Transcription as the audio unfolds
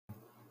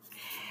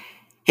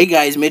Hey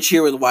guys, Mitch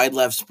here with Wide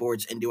Left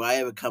Sports, and do I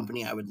have a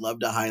company I would love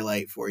to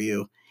highlight for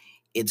you?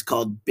 It's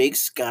called Big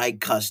Sky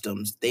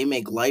Customs. They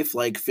make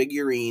lifelike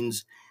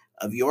figurines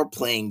of your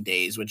playing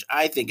days, which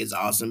I think is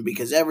awesome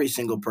because every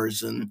single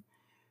person,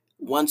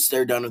 once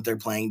they're done with their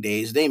playing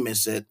days, they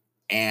miss it.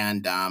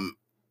 And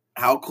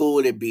how cool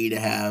would it be to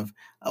have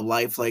a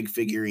lifelike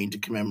figurine to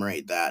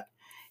commemorate that?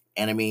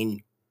 And I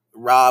mean,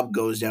 Rob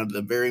goes down to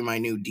the very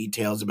minute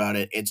details about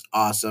it. It's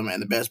awesome,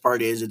 and the best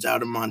part is it's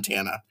out of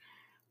Montana.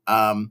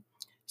 Um,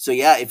 so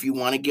yeah, if you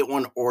want to get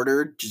one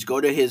ordered, just go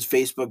to his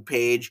Facebook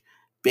page,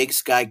 Big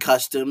Sky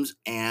Customs,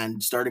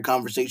 and start a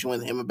conversation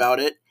with him about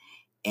it.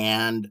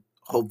 And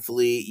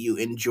hopefully, you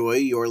enjoy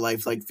your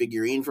lifelike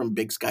figurine from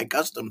Big Sky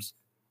Customs.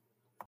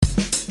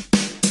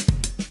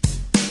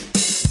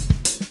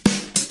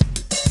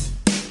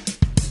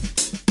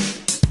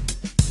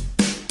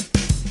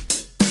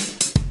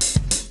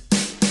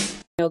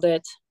 Nailed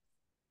it.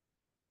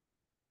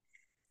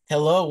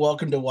 Hello,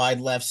 welcome to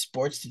Wide Left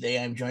Sports.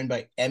 Today, I'm joined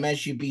by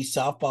MSUB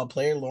softball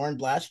player Lauren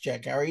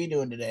Blaschak. How are you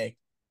doing today?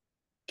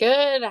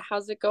 Good.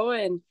 How's it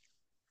going?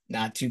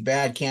 Not too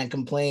bad. Can't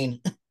complain.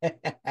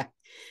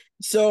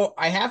 So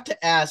I have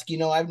to ask,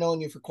 I've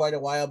known you for quite a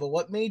while, but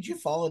what made you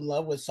fall in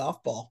love with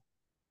softball?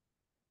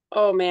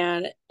 Oh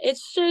man,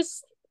 it's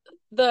just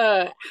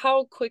the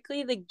how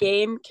quickly the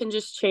game can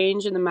just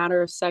change in a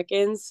matter of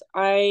seconds.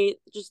 I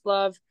just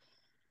love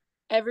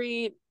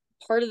every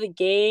part of the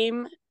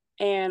game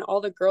and all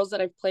the girls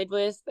that I've played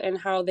with and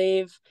how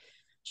they've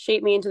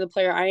shaped me into the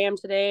player I am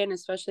today, and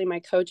especially my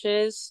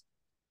coaches.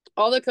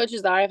 All the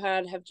coaches that I've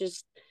had have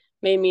just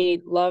made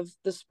me love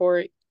the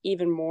sport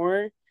even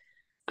more.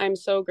 I'm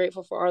so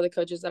grateful for all the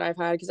coaches that I've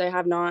had because I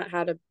have not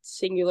had a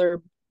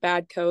singular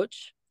bad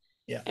coach.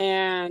 Yeah.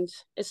 And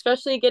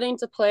especially getting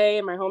to play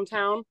in my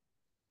hometown,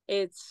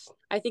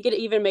 I think it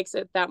even makes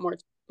it that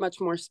much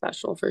more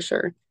special for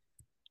sure.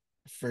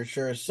 For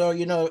sure. So,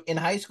 in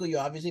high school, you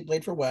obviously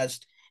played for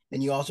West,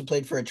 and you also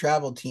played for a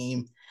travel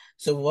team.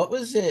 So, what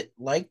was it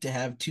like to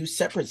have two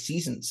separate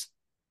seasons?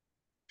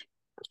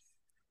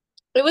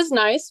 It was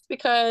nice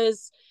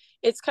because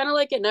it's kind of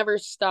like it never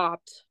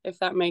stopped, if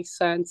that makes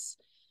sense.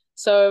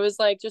 So it was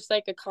like just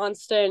like a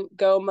constant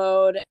go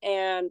mode.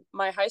 And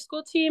my high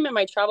school team and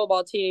my travel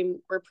ball team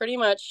were pretty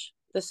much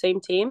the same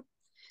team.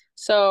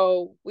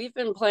 So we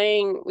were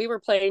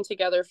playing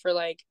together for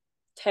like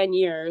 10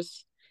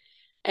 years.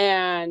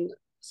 And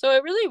so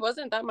it really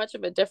wasn't that much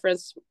of a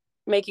difference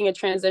making a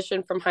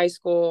transition from high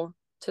school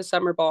to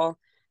summer ball.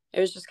 It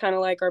was just kind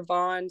of like our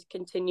bond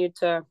continued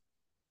to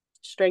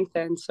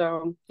strengthen.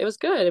 So it was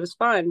good. It was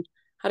fun.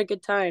 Had a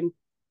good time.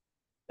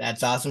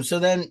 That's awesome. So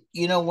then,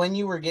 when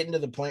you were getting to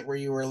the point where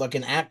you were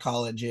looking at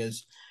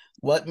colleges,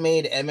 what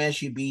made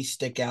MSUB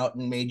stick out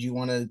and made you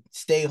want to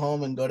stay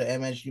home and go to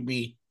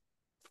MSUB?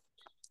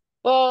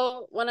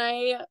 Well, when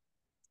I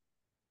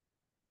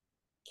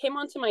came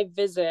onto my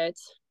visit,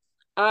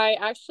 I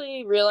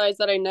actually realized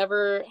that I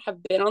never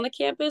have been on the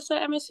campus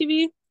at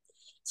MSUB.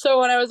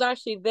 So when I was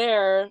actually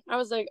there, I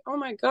was like, "Oh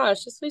my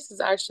gosh, this place is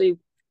actually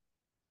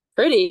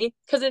pretty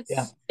because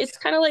Yeah. it's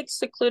kind of like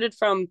secluded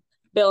from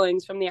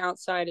Billings from the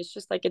outside. It's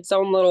just like its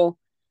own little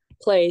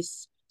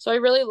place. So I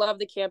really loved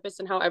the campus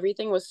and how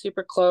everything was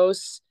super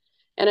close.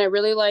 And I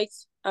really liked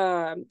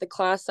the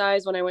class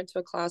size when I went to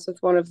a class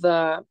with one of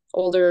the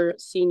older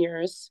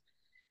seniors.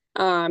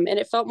 And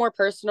it felt more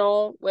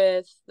personal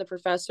with the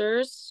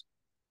professors.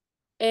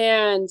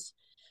 And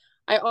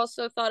I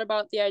also thought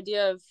about the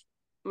idea of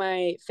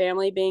my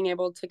family being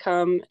able to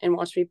come and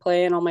watch me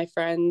play and all my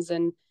friends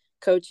and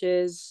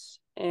coaches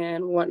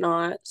and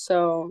whatnot.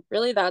 So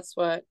really that's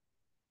what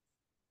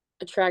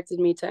attracted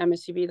me to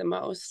MSUB the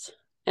most.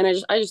 And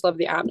I just love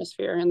the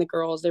atmosphere and the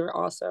girls. They were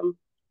awesome.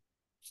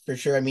 For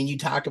sure. I mean, you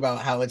talk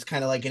about how it's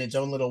kind of like in its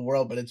own little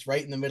world, but it's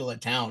right in the middle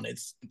of town.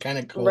 It's kind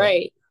of cool.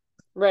 Right.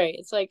 Right.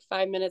 It's like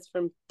 5 minutes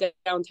from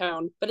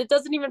downtown, but it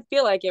doesn't even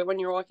feel like it when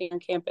you're walking on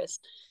campus.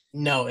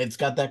 No, it's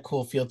got that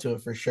cool feel to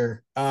it for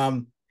sure.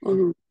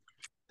 Mhm.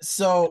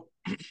 So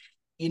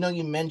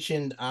you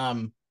mentioned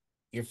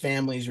your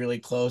family's really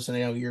close, and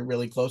I know you're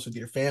really close with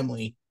your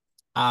family.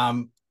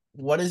 Um,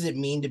 what does it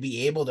mean to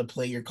be able to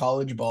play your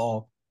college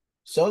ball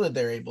so that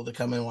they're able to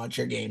come and watch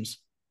your games?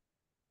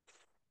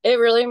 It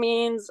really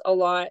means a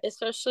lot,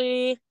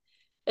 especially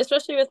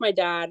with my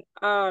dad.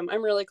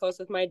 I'm really close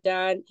with my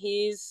dad.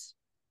 He's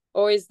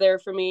always there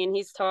for me and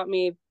he's taught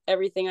me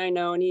everything I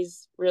know and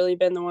he's really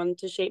been the one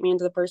to shape me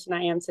into the person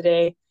I am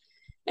today.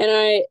 And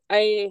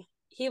I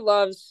he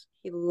loves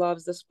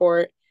the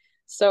sport.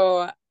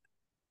 So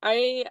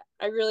I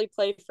really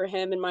play for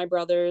him and my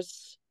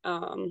brothers.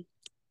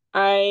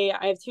 I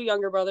have two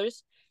younger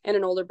brothers and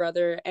an older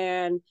brother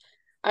and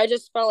I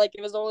just felt like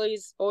it was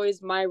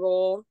always my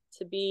role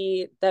to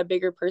be that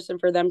bigger person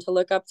for them to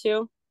look up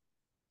to.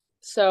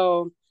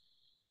 So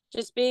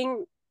just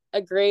being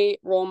a great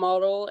role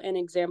model and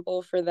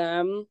example for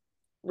them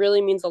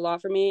really means a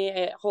lot for me.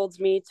 It holds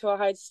me to a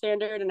high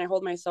standard and I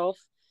hold myself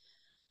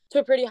to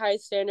a pretty high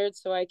standard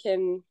so I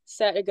can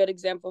set a good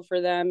example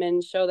for them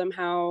and show them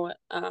how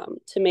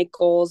to make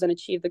goals and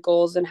achieve the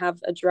goals and have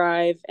a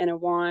drive and a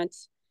want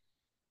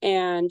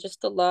and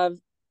just to love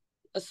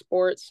a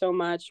sport so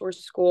much or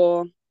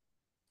school.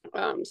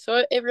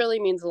 So it really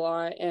means a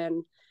lot.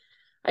 And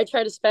I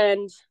try to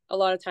spend a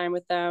lot of time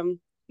with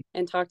them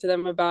and talk to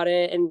them about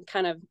it and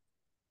kind of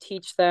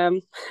teach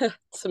them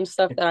some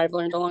stuff that I've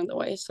learned along the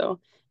way.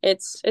 So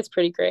it's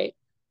pretty great.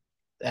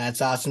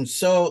 That's awesome.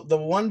 So the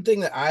one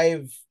thing that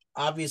I've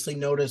obviously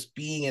noticed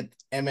being at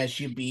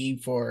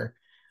MSUB for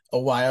a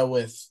while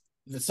with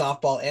the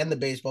softball and the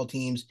baseball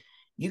teams,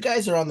 you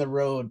guys are on the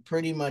road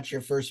pretty much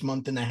your first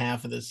month and a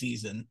half of the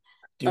season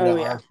due to Oh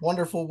yeah. our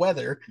wonderful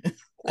weather.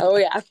 Oh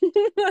yeah.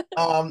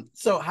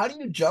 So how do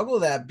you juggle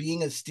that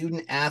being a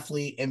student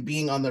athlete and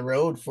being on the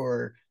road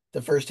for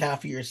the first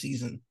half of your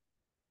season?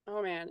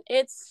 Oh man,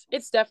 it's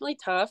definitely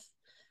tough,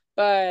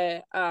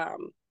 but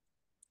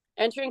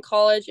entering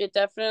college, it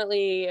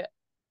definitely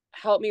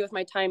helped me with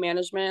my time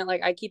management.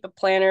 Like I keep a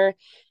planner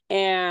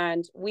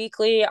and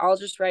weekly I'll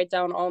just write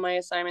down all my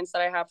assignments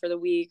that I have for the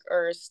week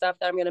or stuff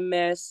that I'm going to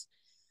miss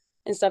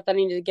and stuff that I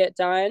need to get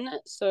done.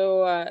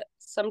 So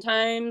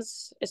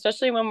sometimes,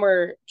 especially when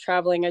we're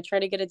traveling, I try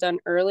to get it done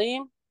early.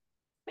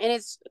 And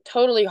it's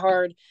totally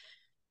hard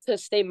to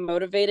stay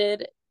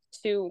motivated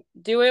to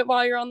do it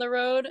while you're on the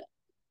road.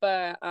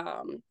 But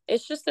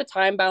it's just a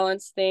time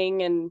balance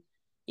thing, and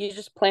you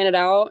just plan it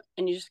out,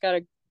 and you just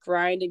gotta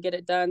grind and get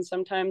it done.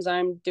 Sometimes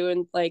I'm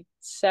doing like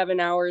 7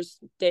 hours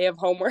day of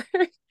homework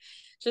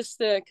just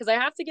to because I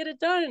have to get it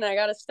done, and I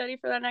gotta study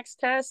for that next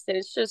test. And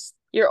it's just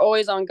you're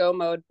always on go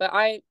mode. But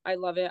I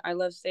love it. I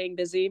love staying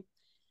busy.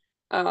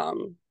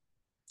 Um,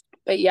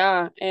 but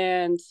yeah,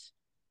 and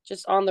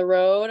just on the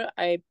road,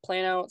 I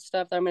plan out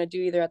stuff that I'm going to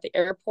do either at the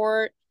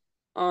airport,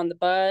 on the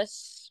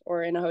bus,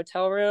 or in a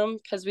hotel room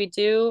because we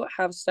do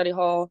have study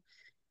hall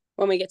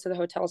when we get to the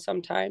hotel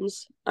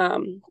sometimes.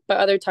 But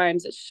other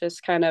times it's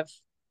just kind of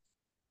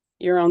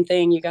your own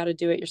thing. You got to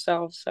do it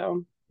yourself.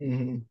 So,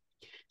 Mhm.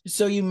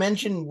 So you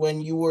mentioned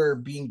when you were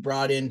being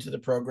brought into the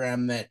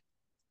program that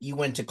you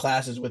went to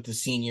classes with the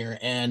senior,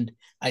 and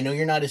I know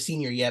you're not a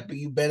senior yet, but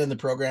you've been in the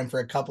program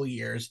for a couple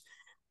years.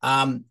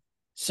 Um,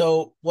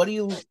 so what do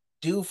you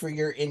do for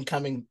your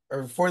incoming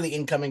or for the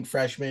incoming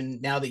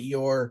freshmen now that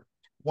you're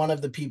one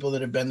of the people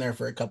that have been there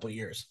for a couple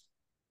years?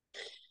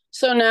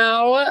 so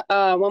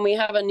now when we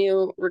have a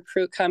new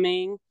recruit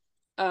coming,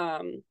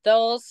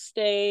 they'll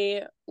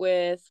stay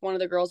with one of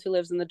the girls who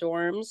lives in the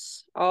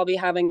dorms. I'll be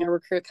having a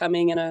recruit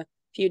coming in a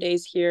few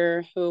days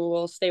here who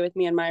will stay with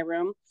me in my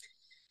room.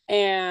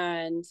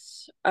 And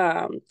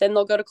then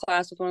they'll go to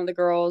class with one of the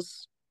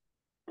girls.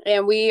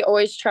 And we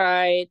always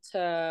try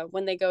to,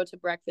 when they go to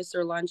breakfast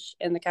or lunch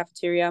in the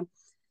cafeteria,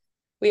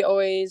 we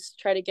always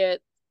try to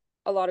get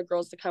a lot of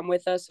girls to come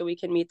with us so we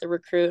can meet the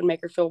recruit and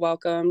make her feel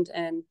welcomed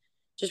and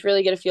just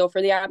really get a feel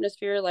for the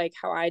atmosphere, like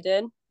how I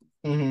did.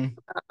 Mm-hmm.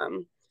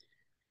 Um,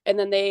 and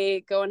then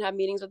they go and have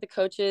meetings with the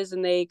coaches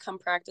and they come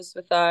practice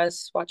with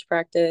us, watch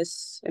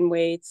practice and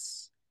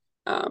weights.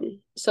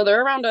 So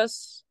they're around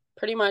us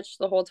pretty much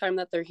the whole time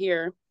that they're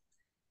here.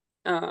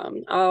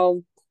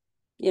 I'll,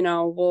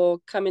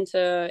 we'll come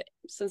into,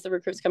 since the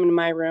recruits come into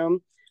my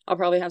room, I'll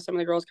probably have some of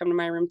the girls come to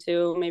my room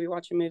too, maybe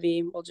watch a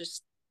movie. We'll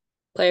just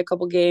play a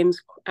couple games,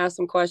 ask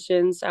them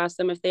questions, ask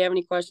them if they have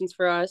any questions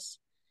for us.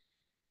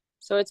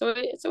 So it's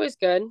always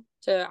good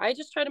to, I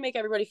just try to make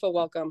everybody feel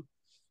welcome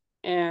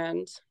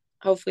and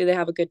hopefully they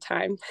have a good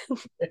time.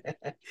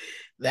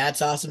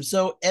 That's awesome.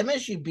 So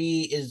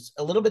MSUB is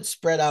a little bit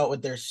spread out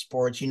with their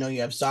sports. You know,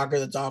 you have soccer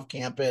that's off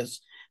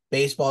campus,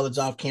 baseball that's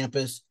off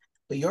campus,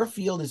 but your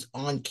field is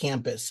on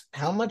campus.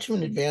 How much of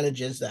an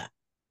advantage is that?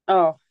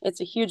 Oh,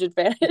 it's a huge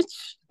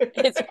advantage.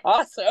 It's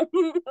awesome.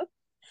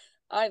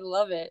 I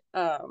love it.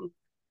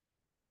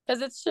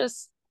 Because it's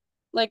just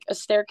like a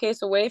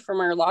staircase away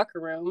from our locker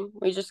room.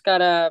 We just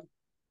gotta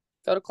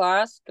go to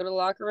class, go to the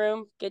locker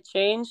room, get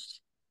changed,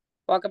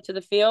 walk up to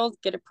the field,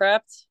 get it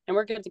prepped, and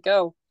we're good to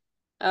go.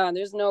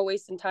 There's no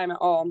wasting time at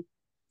all.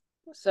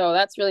 So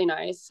that's really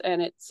nice.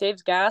 And it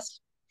saves gas.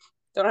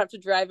 Don't have to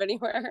drive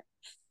anywhere.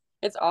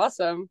 It's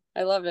awesome.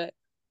 I love it.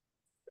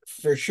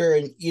 For sure.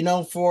 And you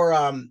know, for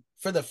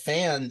the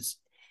fans,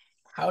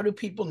 how do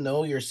people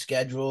know your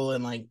schedule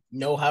and like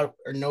know how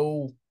or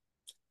know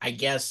I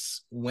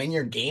guess when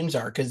your games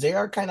are because they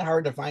are kind of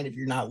hard to find if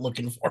you're not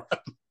looking for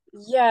them.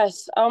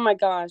 Yes. Oh my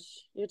gosh.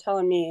 You're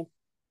telling me.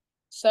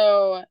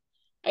 So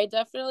I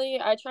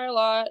try a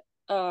lot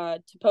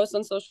to post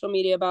on social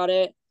media about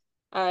it.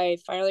 I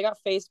finally got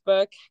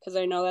Facebook because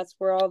I know that's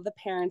where all the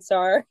parents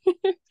are.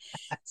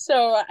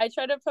 So I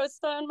try to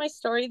post on my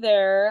story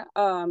there.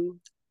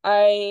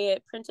 I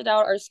printed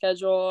out our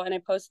schedule and I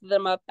posted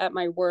them up at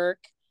my work.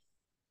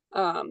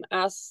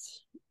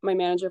 Asked my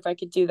manager if I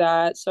could do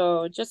that.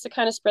 So just to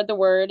kind of spread the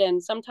word.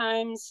 And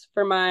sometimes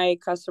for my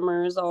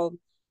customers,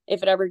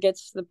 if it ever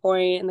gets to the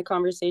point in the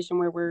conversation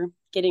where we're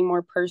getting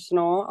more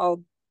personal,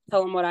 I'll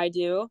tell them what I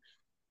do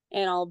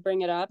and I'll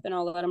bring it up and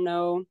I'll let them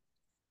know,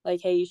 like,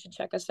 hey, you should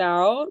check us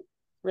out.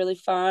 Really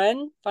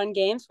fun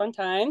games, fun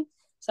time.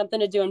 something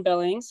to do in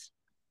Billings.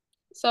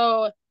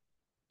 So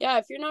yeah,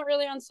 if you're not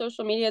really on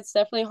social media, it's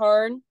definitely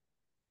hard.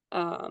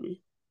 Um,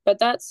 but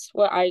that's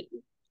what I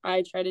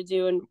try to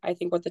do, and I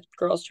think what the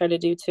girls try to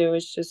do too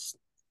is just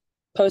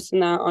posting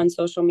that on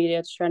social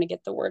media to trying to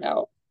get the word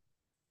out.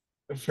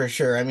 For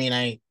sure. I mean,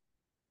 I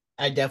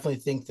definitely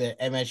think that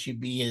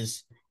MSUB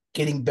is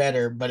getting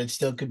better, but it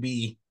still could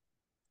be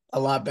a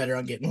lot better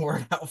on getting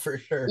word out for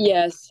sure.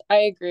 Yes,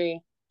 I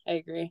agree. I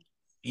agree.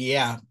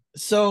 Yeah.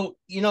 So,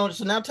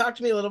 so now talk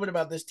to me a little bit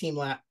about this team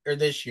or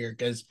this year,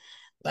 because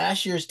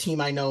last year's team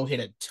I know hit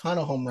a ton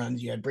of home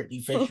runs. You had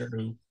Brittany Fisher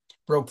who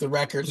broke the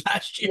records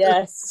last year.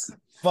 Yes.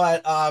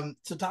 But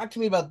so talk to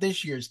me about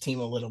this year's team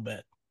a little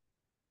bit.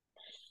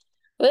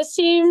 This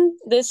team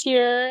this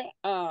year,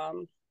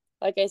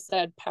 like I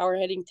said, power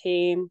hitting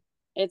team.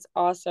 It's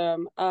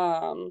awesome.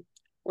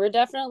 We're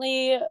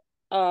definitely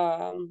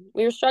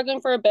we were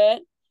struggling for a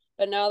bit,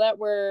 but now that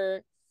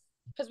we're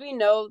because we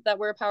know that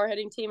we're a power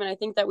hitting team, and I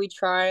think that we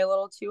try a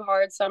little too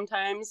hard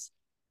sometimes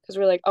because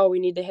we're like, oh, we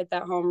need to hit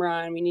that home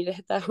run. We need to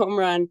hit that home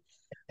run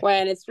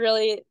when it's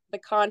really the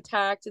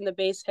contact and the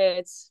base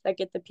hits that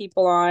get the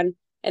people on,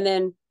 and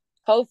then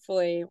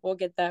hopefully we'll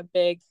get that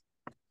big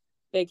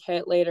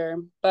hit later.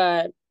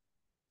 But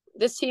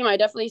this team, I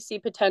definitely see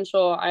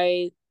potential.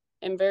 I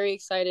am very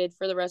excited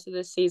for the rest of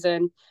this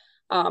season.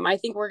 I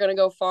think we're going to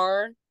go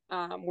far.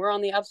 We're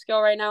on the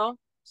upscale right now,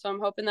 so I'm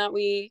hoping that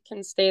we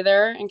can stay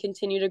there and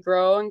continue to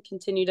grow and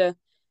continue to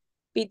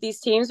beat these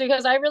teams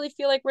because I really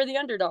feel like we're the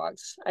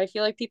underdogs. I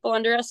feel like people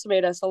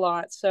underestimate us a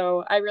lot.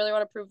 So I really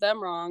want to prove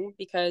them wrong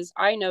because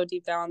I know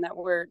deep down that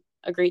we're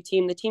a great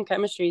team. The team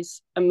chemistry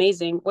is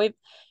amazing.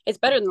 It's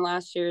better than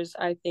last year's,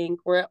 I think.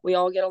 We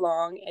all get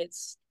along.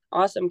 It's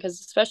awesome because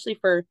especially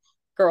for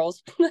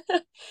girls,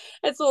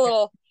 it's a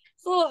little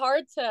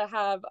hard to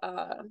have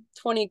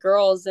 20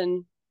 girls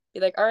and be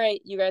like, all right,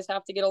 you guys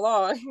have to get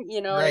along.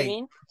 You know what I Right.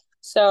 mean?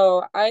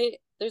 So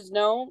there's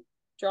no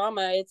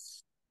drama.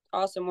 It's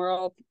awesome. We're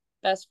all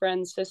best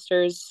friends,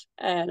 sisters,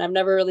 and I've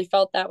never really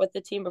felt that with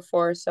the team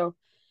before. So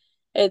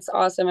it's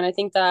awesome. And I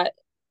think that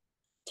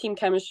team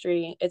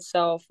chemistry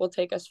itself will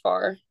take us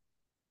far.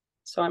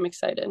 So I'm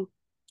excited, For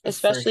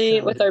especially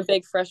sure. with our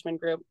big freshman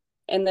group.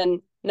 And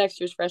then next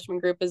year's freshman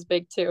group is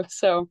big too.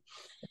 So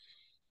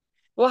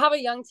we'll have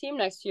a young team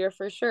next year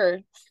for sure.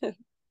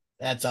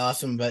 That's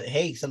awesome. But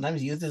hey,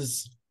 sometimes youth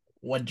is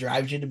what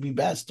drives you to be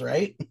best,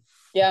 right?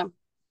 Yeah.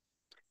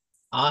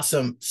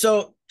 Awesome.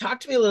 So talk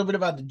to me a little bit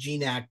about the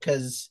GNAC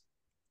because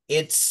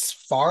it's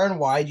far and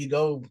wide. You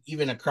go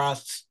even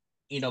across,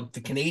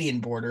 the Canadian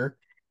border.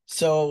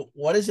 So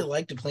what is it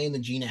like to play in the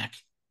GNAC?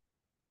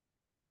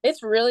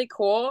 It's really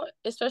cool,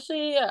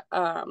 especially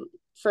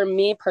for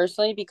me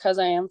personally, because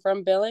I am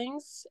from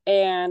Billings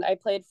and I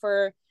played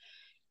for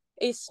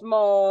a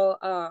small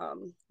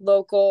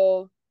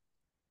local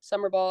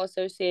summer ball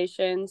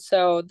association.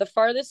 So the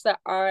farthest that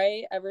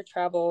I ever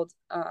traveled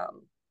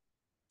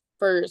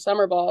for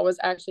summer ball was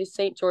actually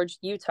St. George,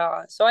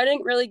 Utah. So I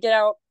didn't really get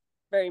out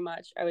very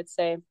much, I would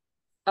say.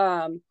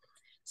 Um,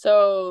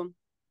 so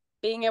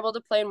being able to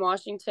play in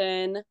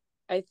Washington,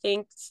 I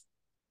think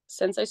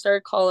since I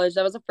started college,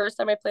 that was the first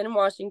time I played in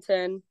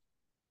Washington,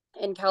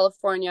 in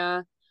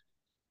California,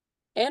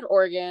 and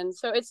Oregon.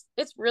 So it's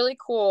really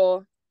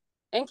cool.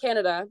 And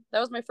Canada. That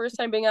was my first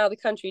time being out of the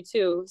country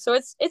too. So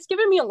it's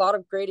given me a lot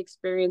of great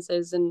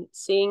experiences and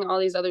seeing all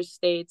these other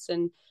states.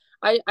 And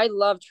I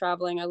love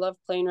traveling. I love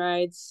plane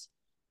rides.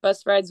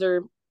 Bus rides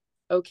are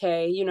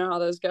okay. You know how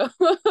those go.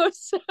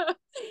 So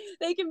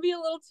they can be a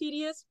little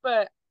tedious,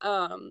 but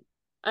I'm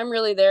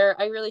really there.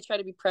 I really try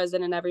to be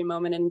present in every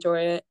moment and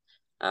enjoy it.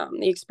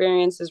 The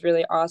experience is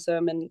really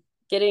awesome, and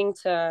getting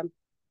to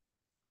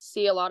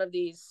see a lot of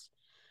these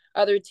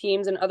other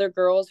teams and other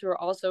girls who are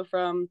also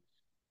from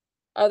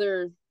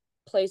other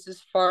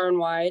places far and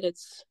wide.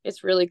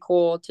 It's really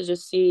cool to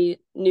just see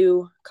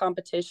new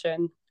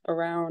competition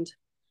around.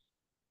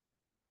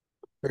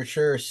 For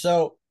sure.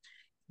 So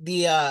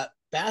the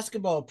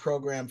basketball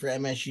program for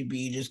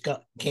MSUB just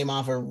came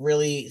off a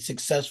really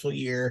successful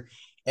year,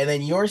 and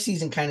then your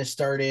season kind of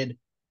started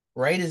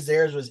right as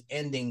theirs was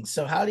ending.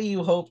 So how do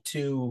you hope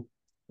to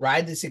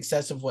ride the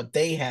success of what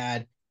they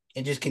had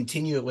and just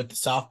continue it with the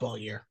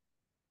softball year?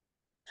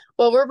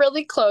 Well, we're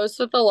really close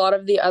with a lot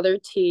of the other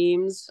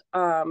teams.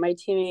 My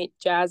teammate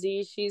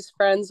Jazzy, she's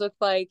friends with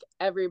like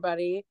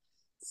everybody.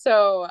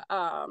 So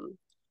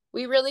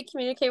we really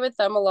communicate with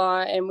them a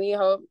lot, and we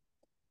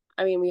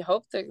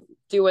hope to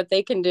do what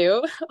they can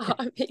do,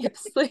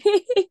 obviously,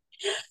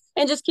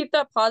 and just keep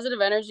that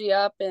positive energy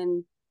up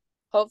and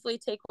hopefully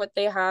take what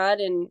they had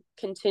and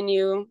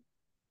continue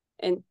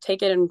and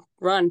take it and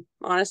run,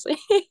 honestly.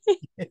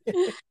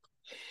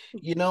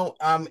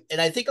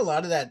 And I think a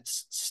lot of that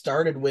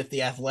started with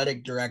the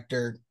athletic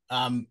director,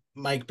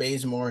 Mike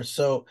Bazemore.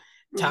 So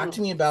talk to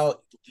Mm-hmm. me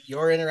about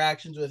your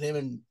interactions with him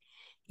and,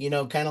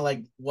 kind of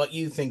like what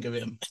you think of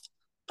him.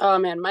 Oh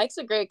man, Mike's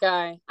a great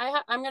guy.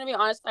 I'm gonna be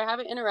honest, I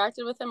haven't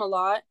interacted with him a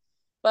lot,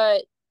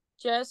 but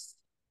just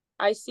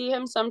I see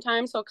him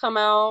sometimes. He'll come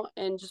out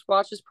and just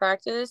watch his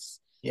practice,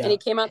 And Yeah. he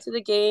came out to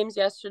the games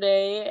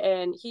yesterday,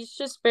 and he's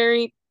just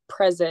very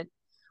present,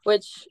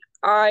 which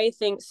I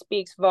think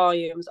speaks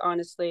volumes,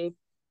 honestly.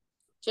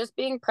 Just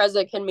being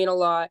present can mean a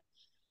lot.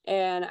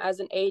 And as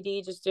an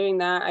AD, just doing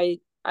that, I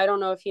don't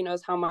know if he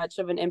knows how much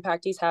of an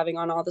impact he's having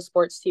on all the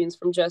sports teams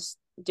from just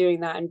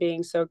doing that and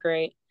being so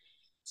great.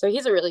 So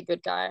he's a really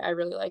good guy. I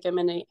really like him,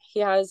 and I think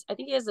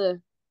he has a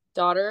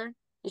daughter,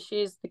 and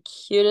she's the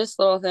cutest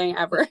little thing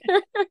ever.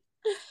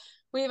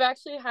 We've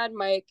actually had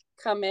Mike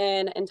come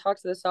in and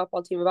talk to the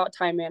softball team about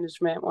time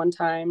management one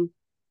time,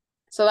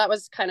 so that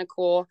was kind of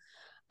cool.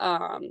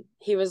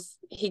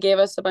 He gave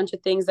us a bunch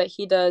of things that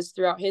he does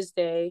throughout his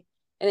day,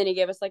 and then he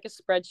gave us like a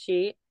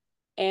spreadsheet,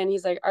 and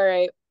he's like, all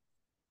right,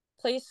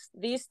 place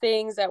these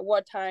things at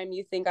what time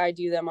you think I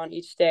do them on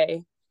each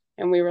day.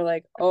 And we were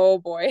like, oh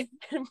boy.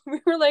 And we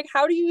were like,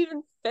 how do you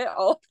even fit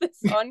all of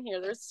this on here?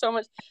 There's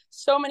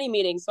so many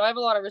meetings. So I have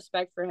a lot of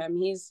respect for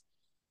him.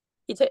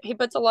 He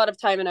puts a lot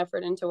of time and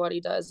effort into what he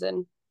does,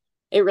 and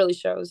it really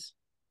shows.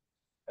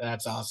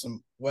 That's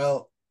awesome.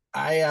 Well,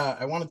 I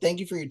want to thank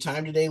you for your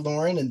time today,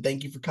 Lauren, and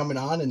thank you for coming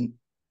on and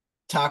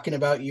talking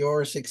about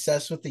your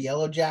success with the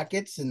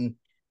Yellowjackets, and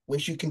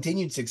wish you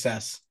continued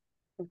success.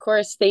 Of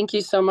course. Thank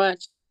you so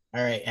much.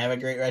 All right. Have a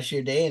great rest of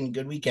your day and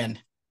good weekend.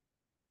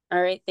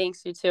 All right.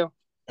 Thanks. You too.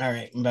 All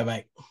right. Bye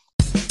bye.